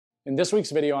In this week's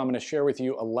video, I'm going to share with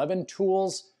you 11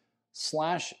 tools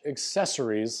 /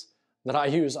 accessories that I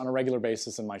use on a regular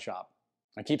basis in my shop.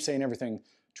 I keep saying everything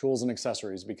tools and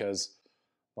accessories because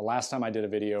the last time I did a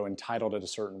video entitled it a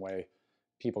certain way,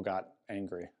 people got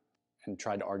angry and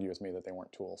tried to argue with me that they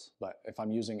weren't tools. But if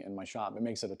I'm using it in my shop, it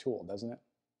makes it a tool, doesn't it?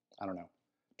 I don't know.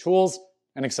 Tools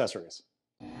and accessories.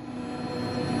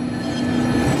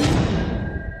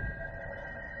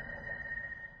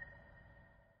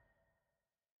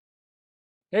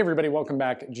 Hey everybody, welcome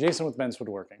back. Jason with Ben's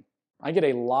Woodworking. I get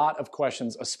a lot of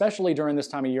questions, especially during this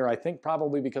time of year, I think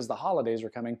probably because the holidays are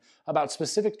coming, about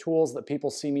specific tools that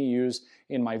people see me use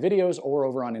in my videos or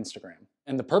over on Instagram.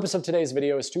 And the purpose of today's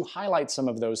video is to highlight some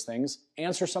of those things,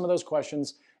 answer some of those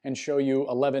questions, and show you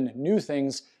 11 new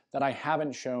things that I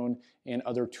haven't shown in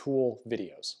other tool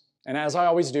videos. And as I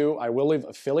always do, I will leave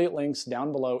affiliate links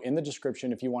down below in the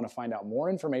description if you want to find out more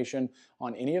information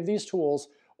on any of these tools,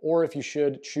 or if you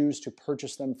should choose to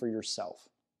purchase them for yourself.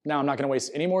 Now, I'm not going to waste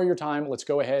any more of your time. Let's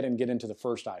go ahead and get into the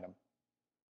first item.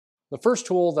 The first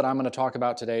tool that I'm going to talk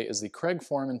about today is the Craig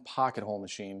Foreman pocket hole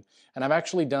machine. And I've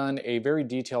actually done a very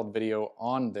detailed video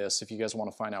on this. If you guys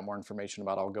want to find out more information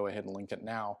about it, I'll go ahead and link it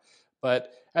now.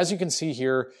 But as you can see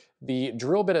here, the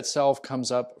drill bit itself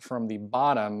comes up from the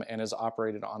bottom and is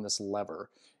operated on this lever.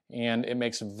 And it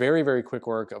makes very, very quick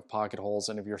work of pocket holes.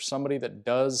 And if you're somebody that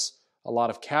does a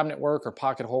lot of cabinet work or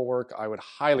pocket hole work, I would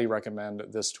highly recommend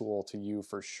this tool to you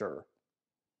for sure.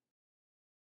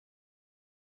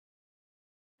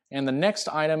 And the next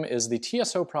item is the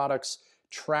TSO Products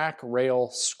Track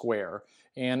Rail Square.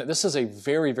 And this is a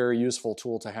very, very useful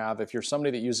tool to have if you're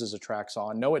somebody that uses a track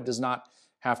saw. No, it does not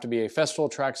have to be a Festool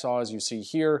track saw as you see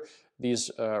here. These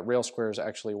rail squares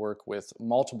actually work with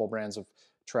multiple brands of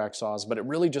track saws, but it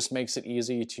really just makes it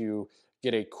easy to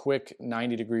get a quick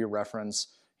 90-degree reference.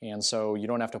 And so you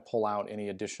don't have to pull out any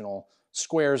additional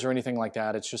squares or anything like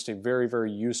that. It's just a very,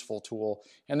 very useful tool.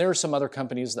 And there are some other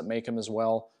companies that make them as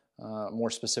well.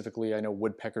 More specifically, I know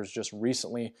Woodpecker's just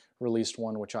recently released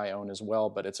one, which I own as well,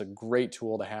 but it's a great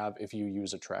tool to have if you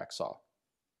use a track saw.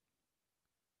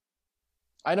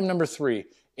 Item number 3,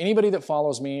 anybody that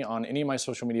follows me on any of my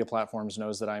social media platforms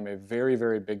knows that I'm a very,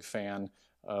 very big fan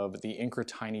of the Incra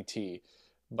Tiny T.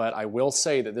 But I will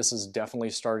say that this is definitely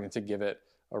starting to give it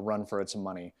a run for its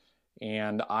money.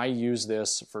 And I use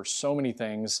this for so many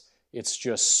things. It's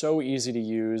just so easy to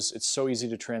use. It's so easy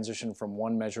to transition from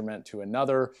one measurement to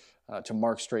another, to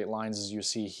mark straight lines as you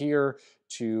see here,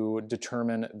 to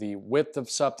determine the width of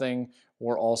something,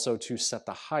 or also to set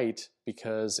the height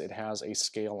because it has a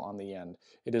scale on the end.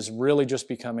 It is really just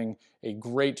becoming a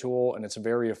great tool, and it's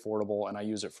very affordable, and I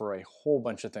use it for a whole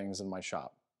bunch of things in my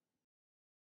shop.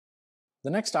 The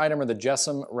next item are the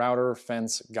Jessam router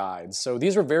fence guides. So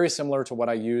these are very similar to what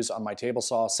I use on my table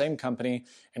saw, same company,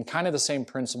 and kind of the same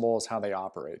principle as how they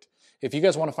operate. If you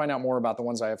guys want to find out more about the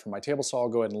ones I have for my table saw, I'll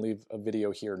go ahead and leave a video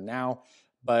here now.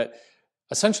 But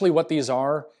essentially what these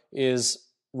are is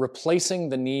replacing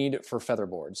the need for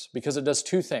featherboards because it does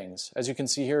two things. As you can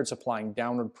see here, it's applying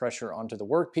downward pressure onto the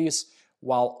workpiece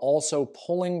while also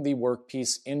pulling the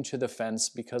workpiece into the fence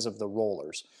because of the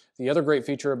rollers. The other great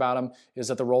feature about them is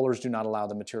that the rollers do not allow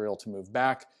the material to move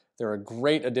back. They're a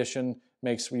great addition,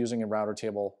 makes using a router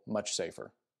table much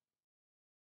safer.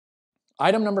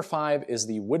 Item number 5 is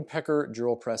the Woodpecker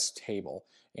drill press table.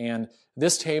 And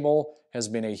this table has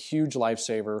been a huge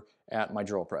lifesaver at my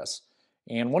drill press.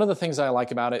 And one of the things I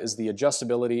like about it is the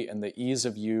adjustability and the ease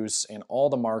of use and all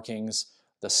the markings,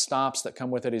 the stops that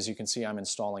come with it. As you can see, I'm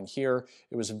installing here.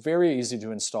 It was very easy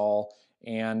to install,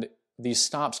 and these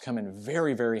stops come in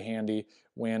very, very handy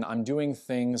when I'm doing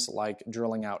things like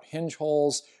drilling out hinge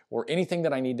holes or anything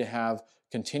that I need to have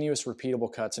continuous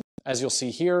repeatable cuts. And as you'll see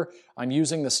here, I'm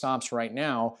using the stops right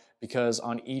now because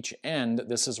on each end,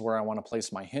 this is where I want to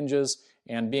place my hinges,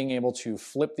 and being able to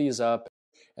flip these up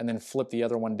and then flip the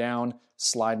other one down,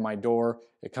 slide my door,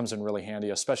 it comes in really handy,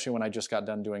 especially when I just got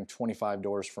done doing 25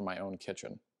 doors for my own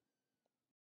kitchen.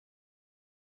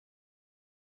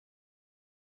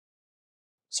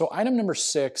 So item number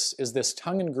 6 is this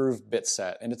tongue and groove bit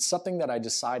set, and it's something that I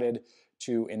decided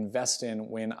to invest in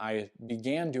when I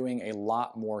began doing a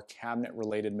lot more cabinet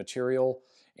related material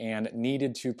and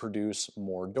needed to produce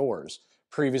more doors.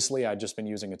 Previously, I'd just been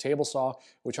using a table saw,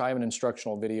 which I have an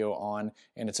instructional video on,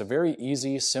 and it's a very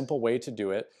easy, simple way to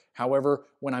do it. However,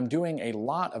 when I'm doing a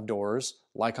lot of doors,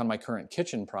 like on my current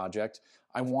kitchen project,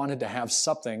 I wanted to have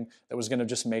something that was going to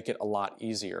just make it a lot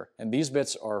easier. And these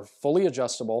bits are fully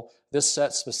adjustable. This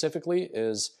set specifically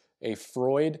is a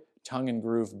Freud tongue and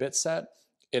groove bit set.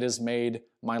 It has made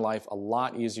my life a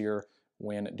lot easier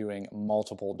when doing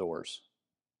multiple doors.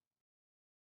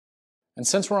 And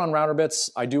since we're on router bits,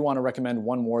 I do want to recommend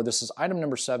one more. This is item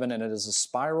number 7, and it is a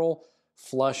spiral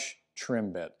flush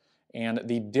trim bit. And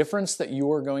the difference that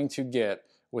you are going to get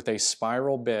with a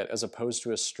spiral bit as opposed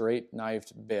to a straight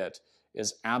knifed bit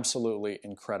is absolutely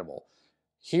incredible.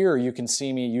 Here you can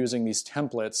see me using these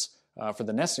templates for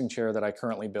the nesting chair that I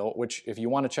currently built, which if you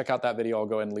want to check out that video, I'll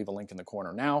go ahead and leave a link in the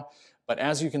corner now. But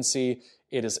as you can see,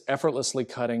 it is effortlessly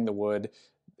cutting the wood.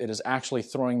 It is actually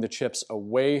throwing the chips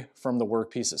away from the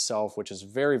workpiece itself, which is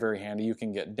very, very handy. You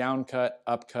can get down cut,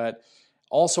 up cut.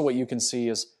 Also, what you can see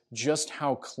is just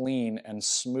how clean and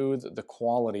smooth the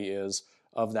quality is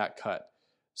of that cut.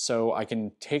 So I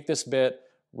can take this bit,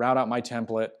 route out my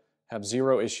template, have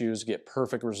zero issues, get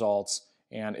perfect results,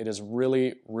 and it has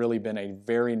really, really been a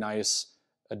very nice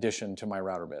addition to my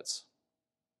router bits.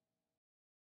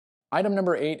 Item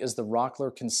number 8 is the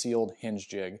Rockler Concealed Hinge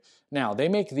Jig. Now, they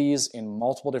make these in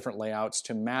multiple different layouts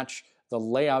to match the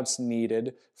layouts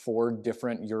needed for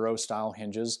different Euro-style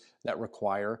hinges that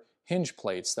require hinge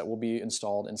plates that will be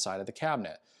installed inside of the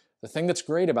cabinet. The thing that's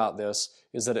great about this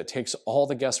is that it takes all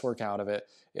the guesswork out of it.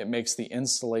 It makes the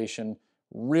installation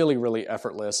really, really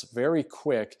effortless, very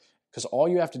quick, because all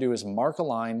you have to do is mark a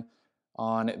line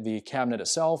on the cabinet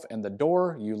itself and the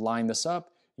door. You line this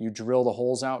up, you drill the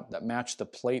holes out that match the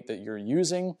plate that you're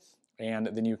using, and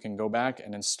then you can go back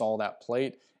and install that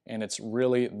plate, and it's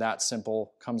really that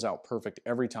simple, comes out perfect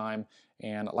every time.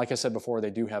 And like I said before, they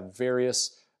do have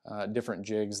various different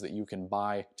jigs that you can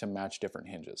buy to match different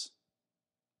hinges.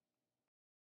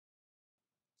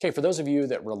 Okay, for those of you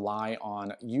that rely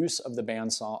on use of the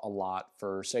bandsaw a lot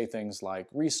for, say, things like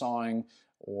resawing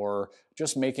or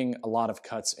just making a lot of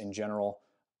cuts in general,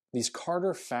 these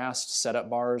Carter Fast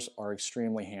setup bars are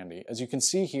extremely handy. As you can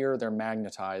see here, they're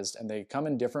magnetized and they come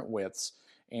in different widths,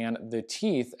 and the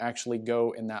teeth actually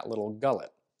go in that little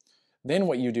gullet. Then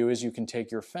what you do is you can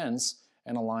take your fence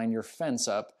and align your fence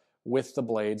up with the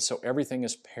blade so everything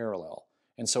is parallel.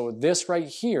 And so this right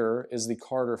here is the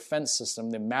Carter fence system,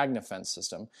 the MagnaFence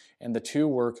system, and the two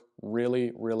work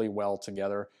really, really well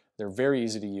together. They're very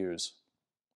easy to use.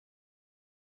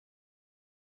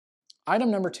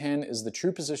 Item number 10 is the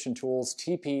True Position Tools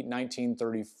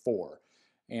TP1934.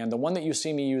 And the one that you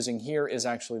see me using here is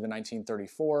actually the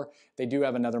 1934. They do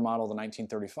have another model, the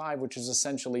 1935, which is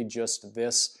essentially just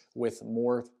this with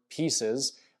more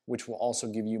pieces, which will also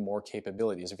give you more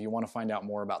capabilities. If you want to find out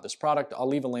more about this product, I'll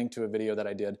leave a link to a video that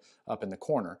I did up in the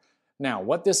corner. Now,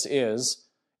 what this is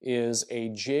a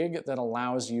jig that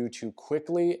allows you to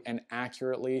quickly and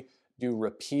accurately do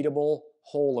repeatable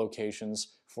hole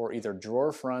locations for either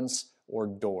drawer fronts or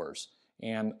doors.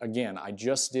 And again, I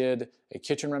just did a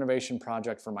kitchen renovation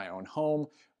project for my own home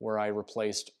where I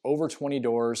replaced over 20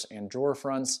 doors and drawer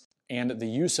fronts, and the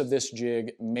use of this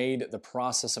jig made the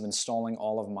process of installing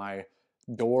all of my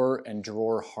door and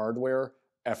drawer hardware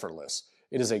effortless.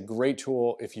 It is a great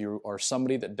tool if you are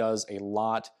somebody that does a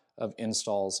lot of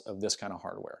installs of this kind of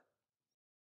hardware.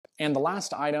 And the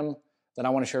last item that I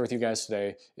want to share with you guys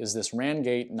today is this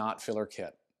Rangate knot filler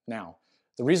kit. Now,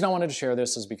 the reason I wanted to share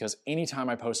this is because anytime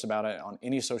I post about it on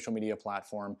any social media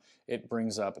platform, it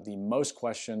brings up the most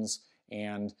questions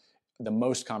and the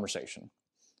most conversation.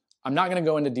 I'm not going to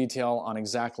go into detail on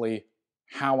exactly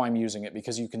how I'm using it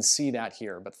because you can see that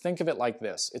here, but think of it like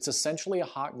this. It's essentially a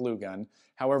hot glue gun.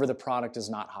 However, the product is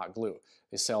not hot glue.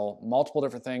 They sell multiple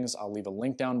different things. I'll leave a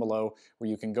link down below where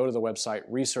you can go to the website,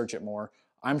 research it more.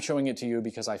 I'm showing it to you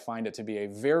because I find it to be a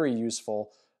very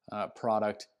useful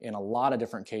product in a lot of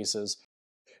different cases.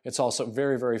 It's also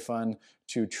very, very fun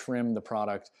to trim the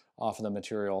product off of the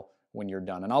material when you're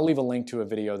done. And I'll leave a link to a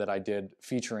video that I did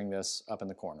featuring this up in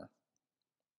the corner.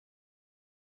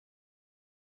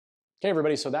 Okay,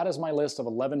 everybody, so that is my list of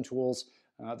 11 tools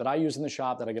that I use in the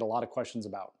shop that I get a lot of questions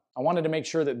about. I wanted to make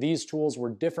sure that these tools were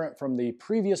different from the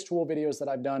previous tool videos that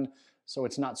I've done, so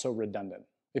it's not so redundant.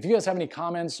 If you guys have any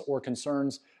comments or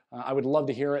concerns, I would love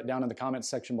to hear it down in the comments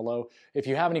section below. If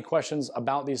you have any questions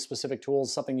about these specific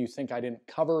tools, something you think I didn't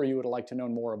cover or you would like to know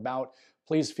more about,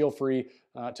 please feel free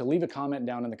to leave a comment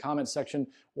down in the comments section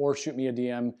or shoot me a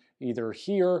DM either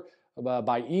here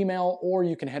by email, or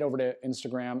you can head over to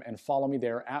Instagram and follow me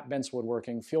there at Bent's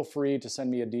Woodworking. Feel free to send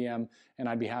me a DM and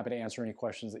I'd be happy to answer any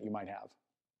questions that you might have.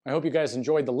 I hope you guys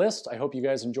enjoyed the list. I hope you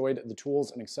guys enjoyed the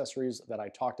tools and accessories that I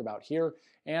talked about here.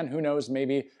 And who knows,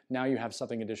 maybe now you have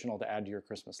something additional to add to your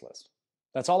Christmas list.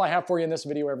 That's all I have for you in this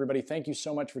video, everybody. Thank you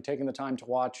so much for taking the time to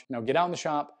watch. Now get out in the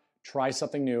shop, try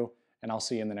something new, and I'll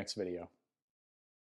see you in the next video.